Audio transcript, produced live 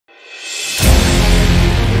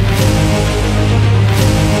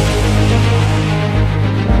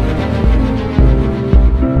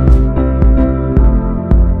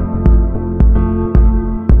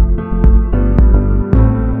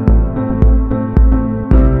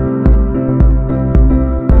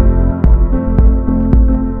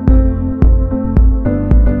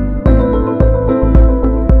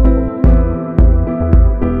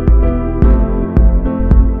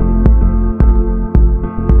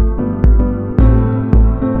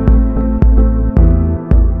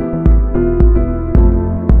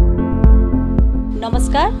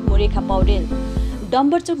रेखा पौडेल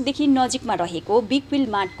डम्बरचोकदेखि नजिकमा रहेको big wheel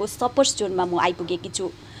मार्टको सपर्स जोनमा म आइपुगेकी छु।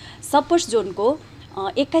 सपर्स जोनको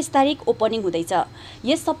 21 तारिक ओपनिङ हुँदैछ।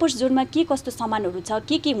 यस सपर्स जोनमा के कस्तो सामानहरू छ,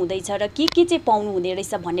 के हुँदैछ र के चाहिँ पाउनु हुँदै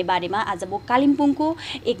रहेछ भन्ने बारेमा आज म कालिम्पोङको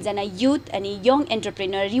एकजना युथ अनि यङ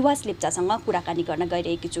एन्टरप्रेनर रिवास लेप्चासँग कुराकानी गर्न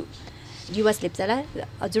गइरहेकी छु। रिवास लेप्चालाई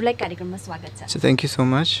हजुरलाई कार्यक्रममा स्वागत छ। Thank you so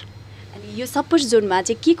much. अनि यो सपर्स जोनमा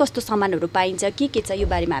चाहिँ के कस्तो सामानहरू पाइन्छ, के छ यो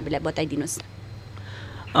बारेमा हामीलाई बताइदिनुहोस्।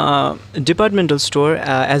 Departmental store,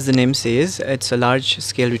 as the name says, it's a large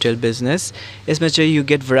scale retail business. Especially you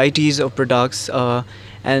get varieties of products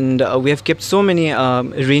and we have kept so many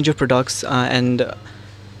range of products and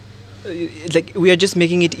like we are just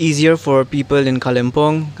making it easier for people in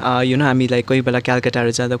Kalimpong. You know, I mean, like koi bala Calcutta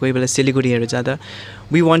haru jada, koi bala Siliguri haru jada.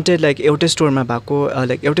 We wanted like एउटा स्टोरमा भएको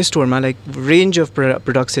like एउटा स्टोरमा like range of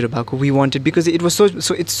productsहरू भएको we wanted because it was so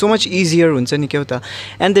it's so much easier हुन्छ नि के हो त.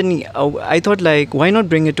 And then I thought like why not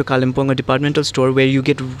bring it to Kalimpong, a departmental store where you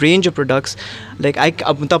get range of products like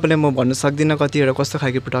अब तपाईलाई म भन्न सक्दिनँ कतिवटा कस्तो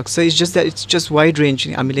खालको products. So it's just that it's just wide range.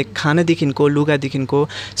 हामीले खानादेखिको लुगादेखिको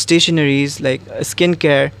stationaries like skin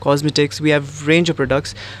care, cosmetics, we have range of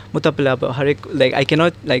products. म तपाईलाई अब हरेक like I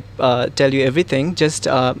cannot like tell you everything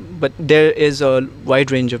just but there is a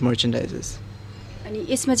wide range of merchandises. अनि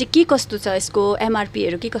यसमा चाहिँ के कस्तो छ, यसको MRP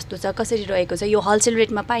हरू के कस्तो छ, कसरी रहेको छ, यो होलसेल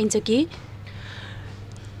रेटमा पाइन्छ कि?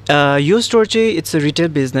 Your store it's a retail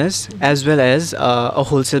business as well as a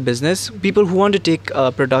wholesale business. People who want to take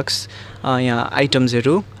products items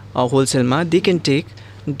wholesale ma they can take.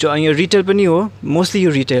 Your retail pani ho, mostly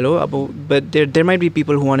your retail ho, but there might be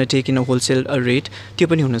people who want to take in a wholesale rate. त्यो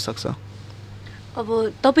पनि हुन सक्छ. अब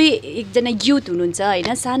तपाई एकजना youth हुनुहुन्छ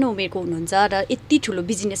हैन, सानो उमेरको हुनुहुन्छ र यति ठुलो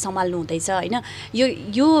बिजनेस सम्हाल्नु हुँदैछ हैन,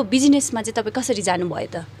 यो बिजनेसमा चाहिँ तपाई कसरी जानु भयो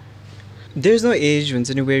त? There's no age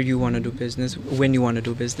where you want to do business, when you want to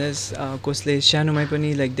do business. कसले सानोमै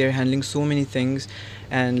पनि like they're handling so many things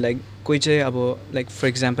and like कोही चाहिँ अब like for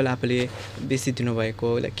example आफूले बेसी दिनु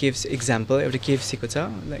भएको like KFC example एउटा KFC को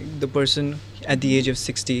छ, like the person at the age of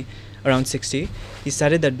 60, around 60, he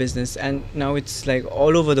started that business and now it's like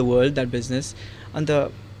all over the world that business. And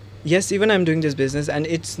yes, even I'm doing this business and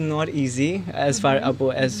it's not easy as far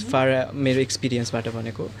मेरो experience-बाट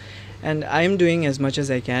भनेको. And I am doing as much as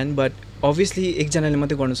I can, but obviously एकजनाले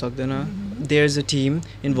मात्रै गर्न सक्दैन. There's a team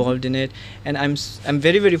involved in it, and I'm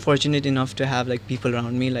very very fortunate enough to have like people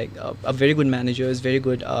around me, like a very good managers, very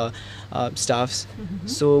good staffs.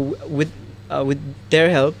 So with their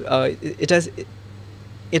help,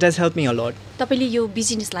 it has helped me a lot. तपाईले यो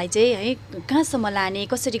बिजनेसलाई चाहिँ है कहाँसम्म लाने,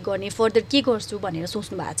 कसरी गर्ने, further के गर्छु भनेर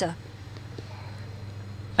सोच्नु भएको छ?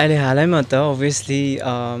 अहिले हालैमा त obviously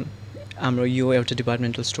हाम्रो यो एउटा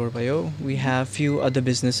departmental store भयो. We have few other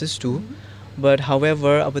businesses too, but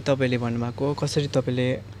however अब तपाईले भन्नुभएको कसरी तपाईले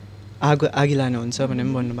आगे लानुहुन्छ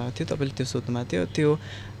भनेर भन्नुभएको थियो, तपाईले त्यो सोध्नु भएको थियो त्यो.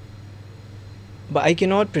 But I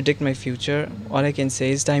cannot predict my future. All I can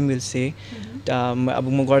say is time will say. अब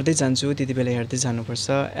म गर्दै जान्छु, त्यति बेला हेर्दै जानुपर्छ.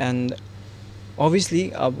 And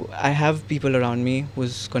obviously I have people around me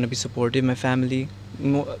who's going to be supportive, my family,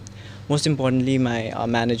 most importantly my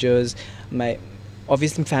managers, my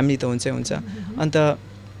obviously family त हुन्छ. And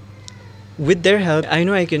with their help I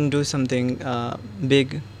know I can do something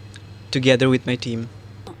big together with my team.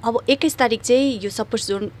 अब 21 तारिक चाहिँ यो सपर्स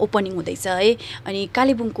John opening हुँदैछ है, अनि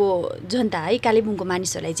कालेबुङको जनता है, कालेबुङको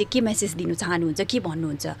मानिसहरुलाई चाहिँ के मेसेज दिनु चाहनुहुन्छ, के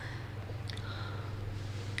भन्नुहुन्छ?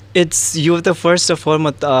 It's you the first of all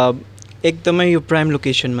एकदमै यो प्राइम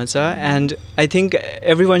लोकेसनमा छ and I think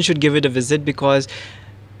everyone should give it a visit because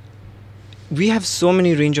we have so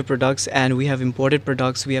many range of products and we have imported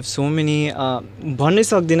products, we have so many भन्नै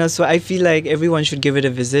सक्दिन, so I feel like everyone should give it a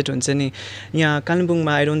visit. हुन्छ नि यहाँ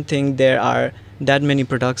कालिम्पोङमा I don't think there are that many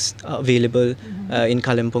products available in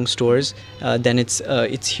Kalimpong stores then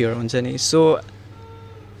it's here हुन्छ नि. So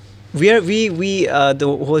we the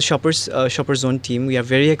whole shopper zone team, we are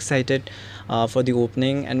very excited for the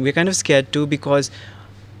opening and we're kind of scared too because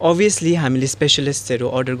obviously हामीले specialistहरु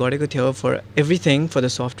order गरेको थियो for everything for the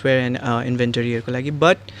software and inventory हरुको लागि,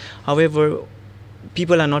 but however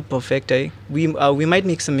people are not perfect. We might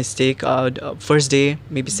make some mistake first day,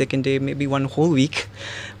 maybe second day, maybe one whole week,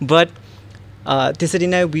 but त्यसरी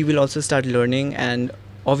नै we will also start learning. And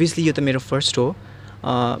obviously यो त मेरो first हो,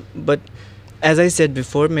 but as I said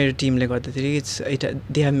before मेरो टिमले गर्दाखेरि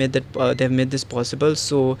they have made this possible.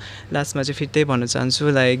 So last मा चाहिँ फेरि त्यही भन्न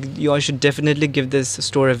चाहन्छु like you all should definitely give this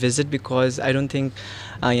store a visit because I don't think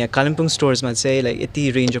यहाँ कालिम्पोङ stores मा चाहिँ like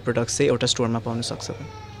यति range of products चाहिँ एउटा store मा पाउन सक्छ.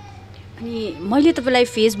 अनि मैले तपाईँलाई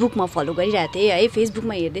फेसबुकमा फलो गरिरहेको थिएँ है,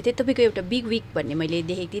 फेसबुकमा हेर्दै थिएँ तपाईँको एउटा बिग विक भन्ने मैले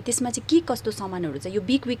देखेको थिएँ। त्यसमा चाहिँ के कस्तो सामानहरू छ? यो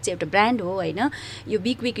बिग विक चाहिँ एउटा ब्रान्ड हो होइन? यो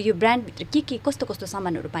बिग विक यो ब्रान्डभित्र के कस्तो कस्तो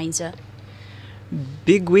सामानहरू पाइन्छ?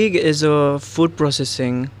 Big Wig is a food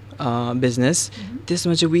processing business.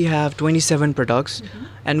 त्यसमा चाहिँ we have 27 products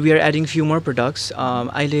and we are adding few more products.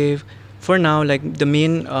 अहिले for now like the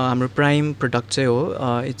main हाम्रो prime product चाहिँ हो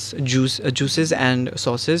it's juices and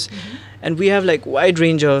sauces and we have like wide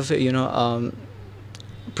range of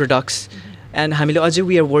products. And हामीले अझै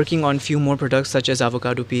we are working on few more products such as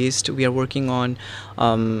avocado paste. We are working on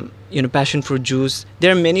passion fruit juice.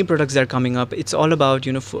 There are many products that are coming up. It's all about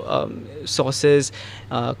sauces,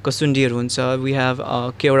 kasundiहरू हुन्छ. We have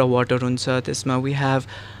केवडा water हुन्छ त्यसमा. We have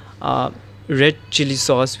red chili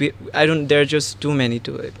sauce. There are just too many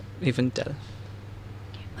to even tell.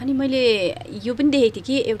 अनि मैले यो पनि देखेको थिएँ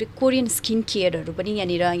कि एउटा कोरियन स्किन केयरहरू पनि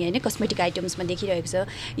यहाँनिर हैन कस्मेटिक आइटम्समा देखिरहेको छ।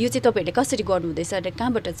 यो चाहिँ तपाईँहरूले कसरी गर्नुहुँदैछ र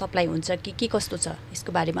कहाँबाट सप्लाई हुन्छ कि के कस्तो छ यसको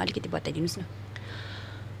बारेमा अलिकति बताइदिनुस् न।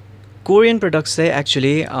 कोरियन प्रोडक्ट्स चाहिँ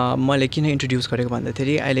एक्चुअली मैले किन इन्ट्रोड्युस गरेको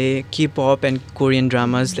भन्दाखेरि अहिले K-pop and Korean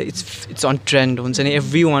dramas like it's on trend हुन्छ नि,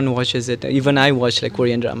 every one watches it, even I watch like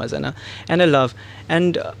Korean dramas होइन, and I love.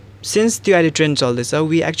 And since त्यो अहिले ट्रेन्ड चल्दैछ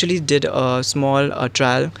we actually did a small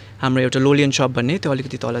trial. हाम्रो एउटा लोलियन सप भन्ने त्यो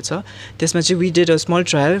अलिकति तल छ, त्यसमा चाहिँ we did a small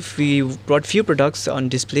trial. We brought few products on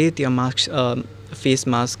display. त्यहाँ मास्क फेस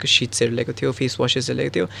मास्क सिट्सहरू ल्याएको थियो, फेस वासेसहरू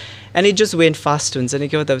ल्याएको थियो, and it just went fast हुन्छ नि,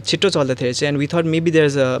 के हो त छिट्टो चल्दाखेरि चाहिँ। And we thought maybe there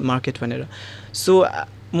is a market भनेर। सो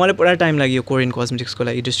मलाई पुरा टाइम लाग्यो कोरियन कस्मेटिक्सको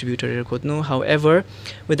लागि डिस्ट्रिब्युटरहरू खोज्नु। How ever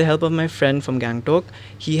with the help of my friend from Gangtok,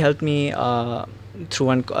 Hee help me through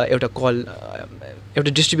one एउटा कल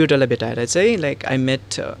एउटा डिस्ट्रिब्युटरलाई भेटाएर चाहिँ like I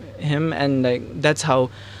met him and like that's how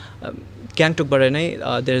ग्याङटोकबाट नै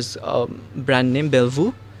देयर इज ब्रान्ड नेम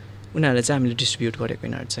बेल्भु, उनीहरूलाई चाहिँ हामीले डिस्ट्रिब्युट गरेको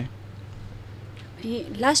यिनीहरू चाहिँ।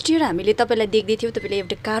 लास्ट इयर हामीले तपाईँलाई देख्दै थियौँ, तपाईँले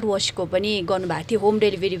एउटा कार वासको पनि गर्नुभएको थियो, होम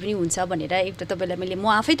डेलिभरी पनि हुन्छ भनेर। एउटा तपाईँलाई म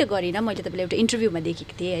आफै त गरिनँ, मैले तपाईँलाई एउटा इन्टरभ्यूमा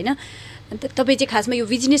देखेको थिएँ होइन। अन्त तपाईँ चाहिँ खासमा यो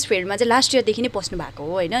बिजनेस फिल्डमा चाहिँ लास्ट इयरदेखि नै पस्नु भएको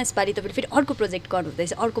हो होइन। यसपालि तपाईँले फेरि अर्को प्रोजेक्ट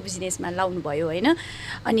गर्नुहुँदैछ, अर्को बिजनेसमा लाउनु भयो होइन।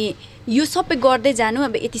 अनि यो सबै गर्दै जानु,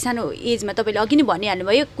 अब यति सानो एजमा तपाईँले अघि नै भनिहाल्नु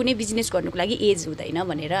भयो कुनै बिजनेस गर्नुको लागि एज हुँदैन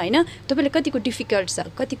भनेर होइन। तपाईँलाई कतिको डिफिकल्ट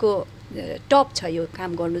छ, कतिको टफ छ यो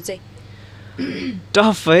काम गर्नु चाहिँ?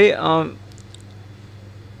 टफ है,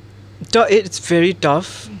 it's very tough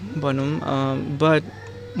भनौँ, but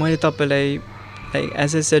मैले तपाईँलाई like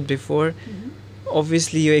as I said before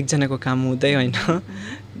obviously यो एकजनाको काम हुँदै होइन।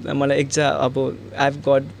 मलाई अब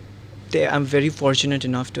I'm very fortunate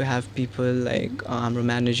enough to have people like हाम्रो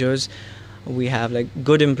managers, we have like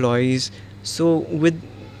good employees, so with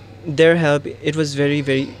their help it was very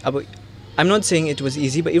I'm not saying it was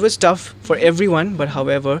easy, but it was tough for everyone, but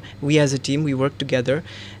however we as a team we worked together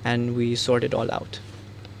and we sorted it all out.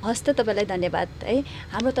 हस् त, तपाईँलाई धन्यवाद है।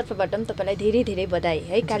 हाम्रो तर्फबाट पनि तपाईँलाई धेरै धेरै बधाई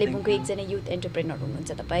है। कालेबुङको एकजना युथ एन्टरप्रेनर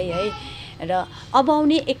हुनुहुन्छ तपाईँ है। र अब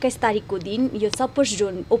आउने 21 तारिकको दिन यो सपोर्ट्स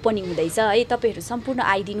जोन ओपनिङ हुँदैछ है। तपाईँहरू सम्पूर्ण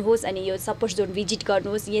आइदिनुहोस् अनि यो सपोर्ट्स जोन भिजिट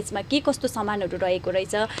गर्नुहोस्। यसमा के कस्तो सामानहरू रहेको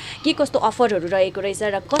रहेछ, के कस्तो अफरहरू रहेको रहेछ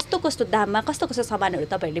र कस्तो कस्तो दाममा कस्तो कस्तो सामानहरू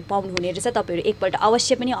तपाईँहरूले पाउनुहुने रहेछ, तपाईँहरू एकपल्ट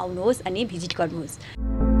अवश्य पनि आउनुहोस् अनि भिजिट गर्नुहोस्।